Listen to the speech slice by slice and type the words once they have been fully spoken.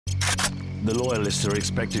The Loyalists are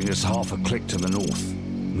expecting us half a click to the north.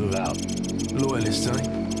 Move out. Loyalists, eh?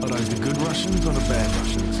 Are those the good Russians or the bad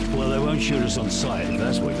Russians? Well, they won't shoot us on sight, if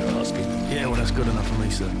that's what you're asking. Yeah, well, that's good enough for me,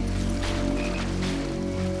 sir.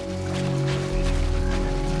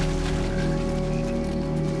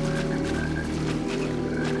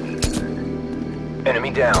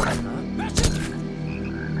 Enemy down.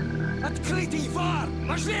 Открытый фар!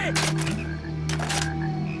 Пошли!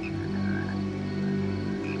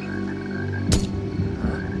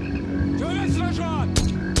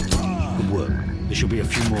 Good work. There should be a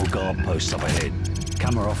few more guard posts up ahead.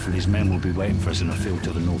 Kamarov and his men will be waiting for us in a field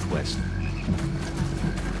to the northwest.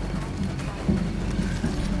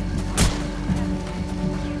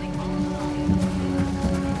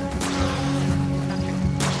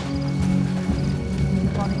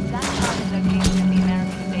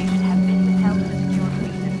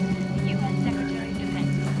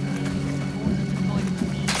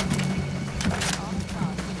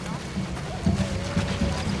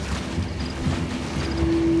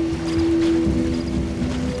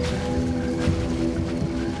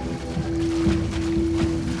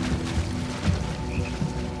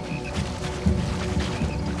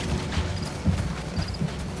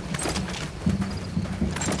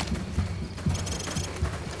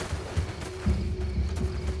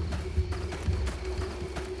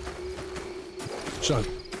 So,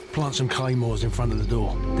 plant some claymores in front of the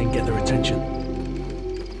door, then get their attention.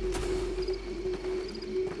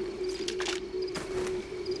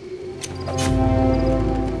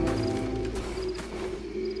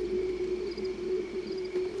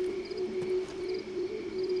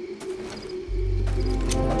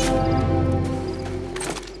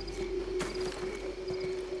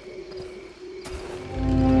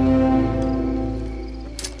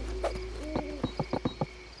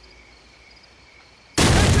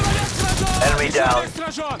 Down.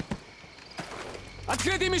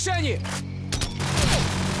 Открытые мишени!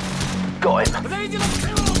 Got him. Подавите на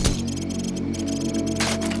стрелу!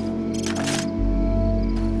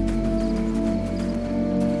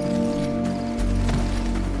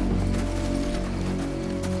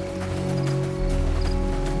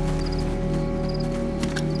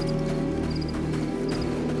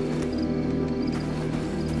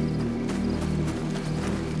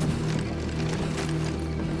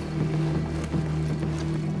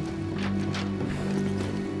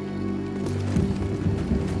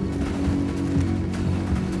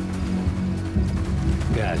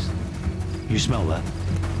 Guys, you smell that?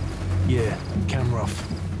 Yeah, camera off.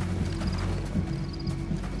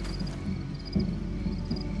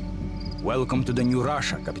 Welcome to the new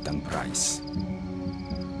Russia, Captain Price.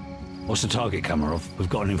 What's the target, Kamarov? We've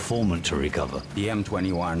got an informant to recover. The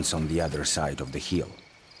M21's on the other side of the hill.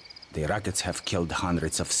 The rockets have killed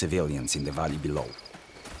hundreds of civilians in the valley below.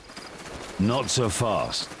 Not so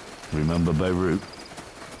fast. Remember Beirut?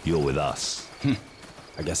 You're with us.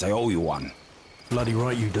 I guess I owe you one. Bloody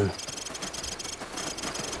right you do.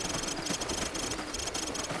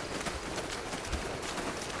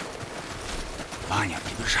 Ваня,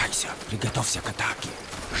 приближайся. Приготовься к атаке.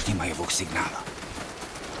 Жди моего сигнала.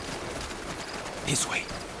 This way.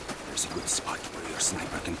 There's a good spot where your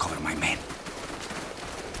sniper can cover my men.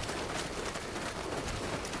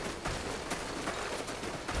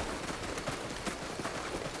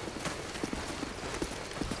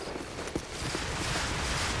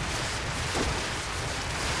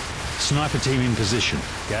 Sniper team in position.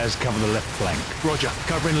 Guys, cover the left flank. Roger,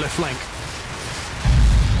 covering left flank.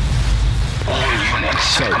 All units,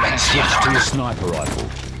 So, switch to your sniper rifle.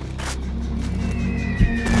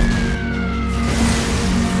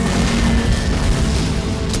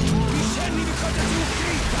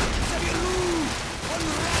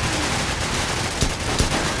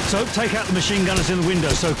 So, take out the machine gunners in the window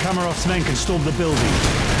so Kamarov's men can storm the building.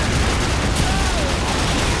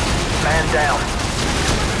 Man down.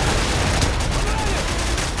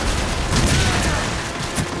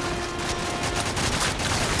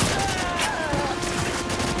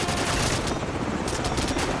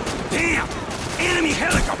 Damn! Enemy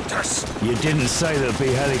helicopters! You didn't say there'd be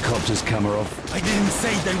helicopters, Kamarov. I didn't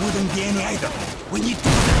say there wouldn't be any either. We need to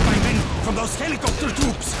protect my men from those helicopter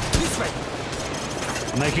troops. This way.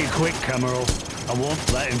 Make it quick, Kamarov. I want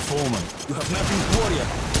that informant. You have nothing to worry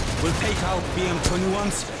about. We'll take out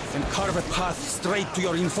BM-21s and carve a path straight to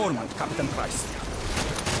your informant, Captain Price.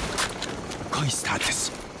 Какой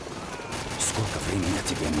статус? Сколько времени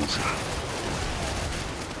тебе нужно?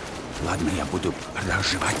 Ладно, я буду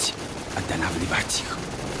разжевать, останавливать их.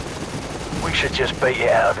 We should just beat it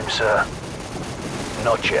out of him, sir.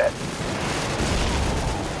 Not yet.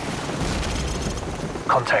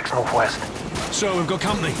 Contacts northwest. Sir, we've got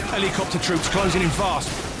company. Helicopter troops closing in fast.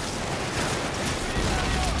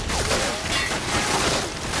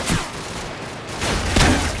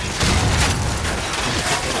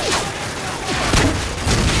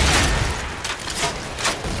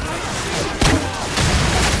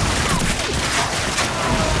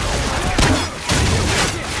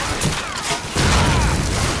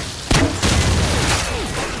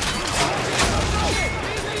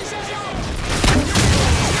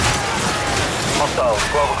 Hostile,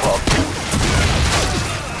 12 o'clock.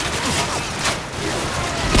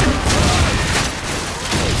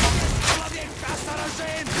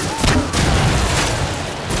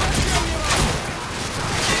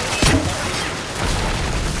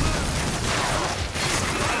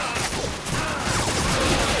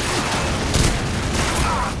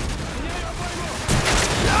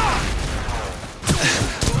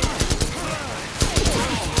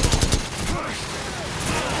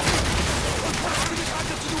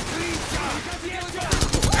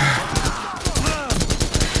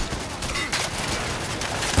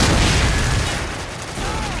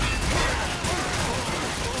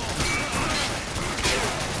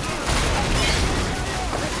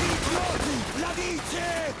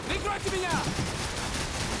 Прикройте меня!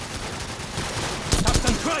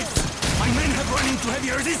 Captain Price! My men have run into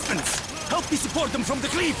heavy resistance! Help me support them from the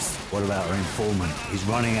cliffs! What about our informant? He's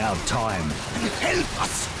running out of time. Help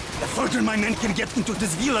us! The further my men can get into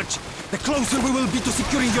this village, the closer we will be to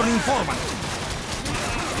securing your informant.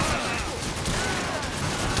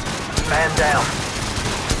 Man down.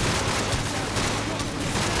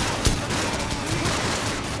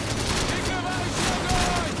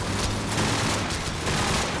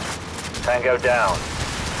 Tango down.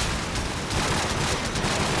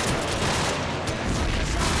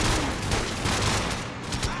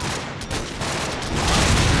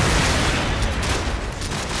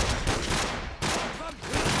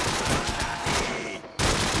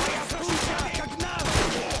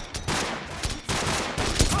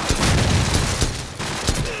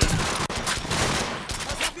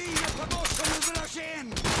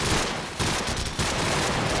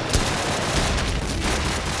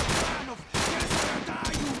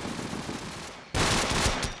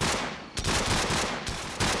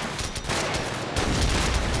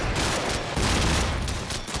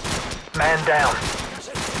 Man down.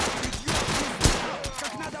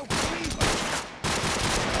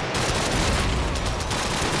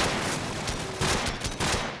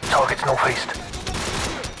 Target's northeast.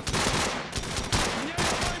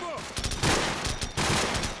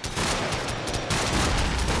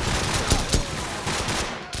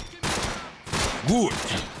 Good.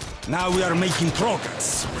 Now we are making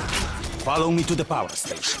progress. Follow me to the power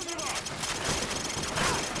station.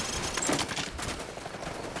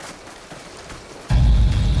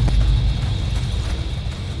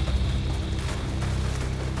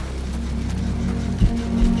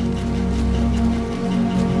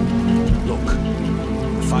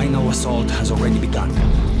 Final assault has already begun.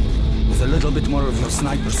 With a little bit more of your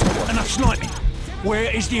sniper support. Enough sniping!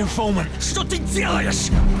 Where is the informant? Что ты делаешь?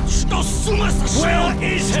 Что с ума сошел? Where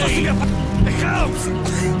is Что he? себе The house!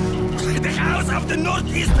 The house of the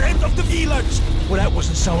northeast end of the village! Well, that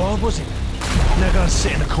wasn't so hard, was it? Now go and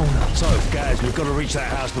sit in the corner. So, Gaz, we've got to reach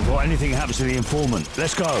that house before anything happens to the informant.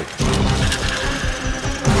 Let's go.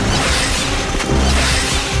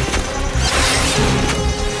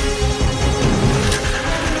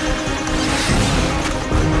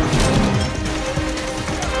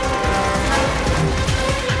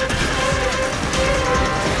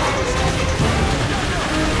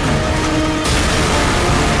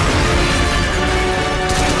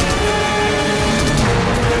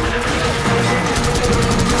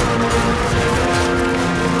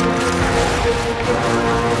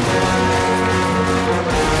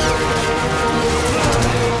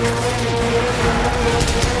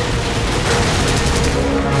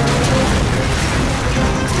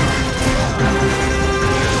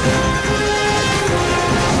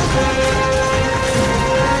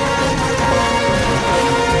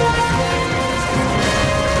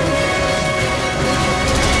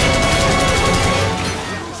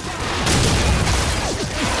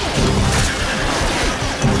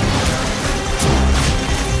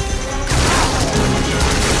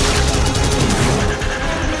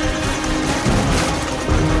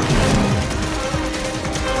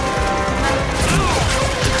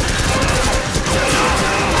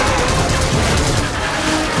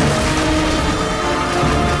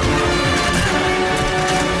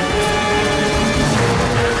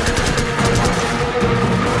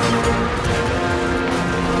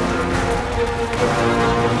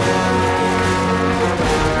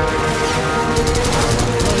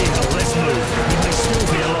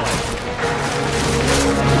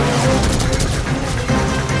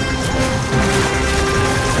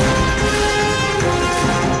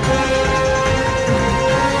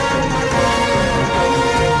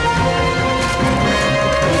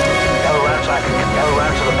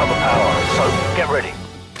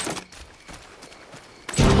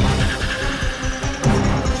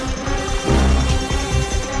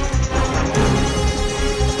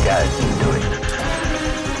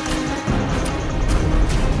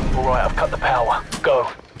 tower. Go.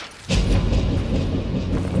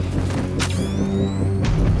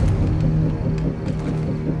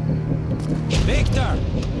 Виктор!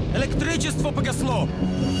 Электричество погасло!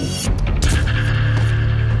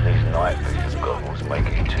 These night vision goggles make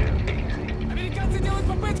it too easy. Американцы делают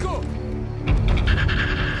попытку!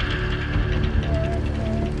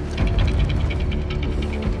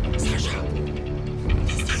 Саша!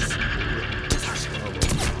 Ты здесь? Саша!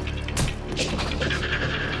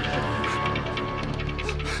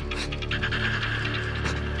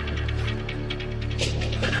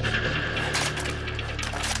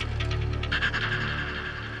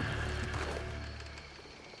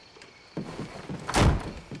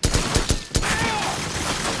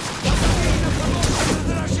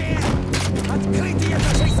 Открытие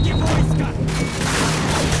фашистские войска!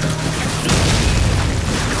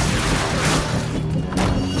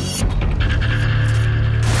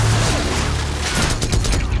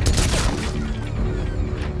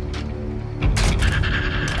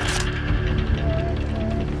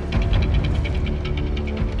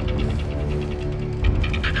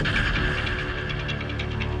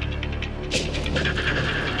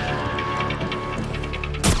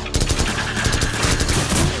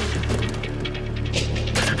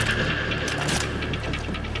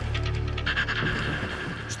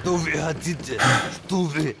 Что вы хотите? Что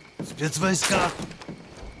вы? Спецвойска?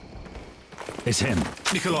 It's him.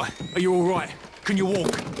 Nikolai, are you all right? Can you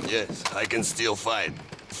walk? Yes, I can still fight.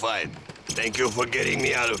 Fine. Thank you for getting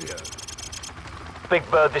me out of here. Big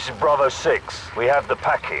Bird, this is Bravo 6. We have the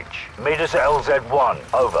package. Meet us at LZ1.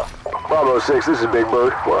 Over. Bravo 6, this is Big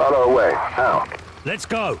Bird. We're on our way. Out. Let's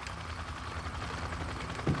go.